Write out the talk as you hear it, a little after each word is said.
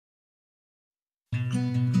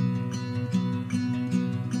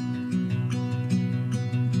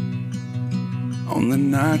On the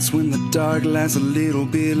nights when the dark lasts a little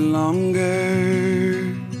bit longer,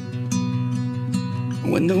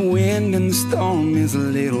 when the wind and the storm is a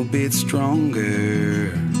little bit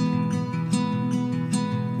stronger,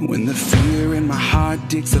 when the fear in my heart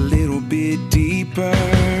digs a little bit deeper,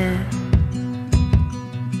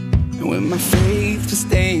 and when my faith to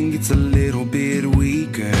stand gets a little bit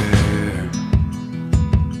weaker,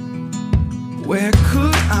 where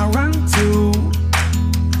could I run to?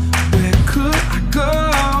 Where could I go?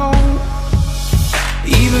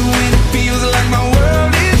 Even when it feels like my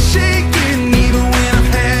world is shaking, even when I've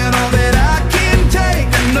had all that I can take,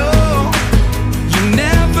 I know you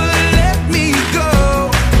never let me go.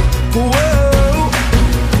 Whoa.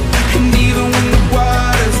 And even when the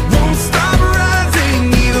waters won't stop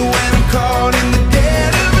rising, even when I'm caught in the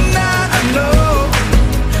dead of the night, I know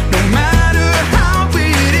no matter how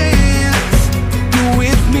it ends, you're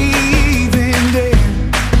with me even then.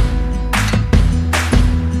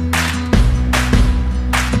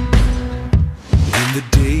 When the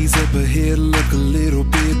days up ahead look a little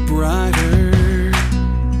bit brighter,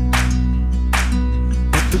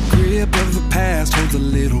 but the grip of the past holds a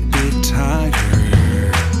little bit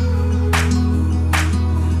tighter,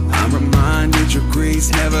 I'm reminded your grace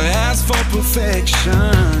never asked for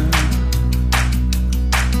perfection,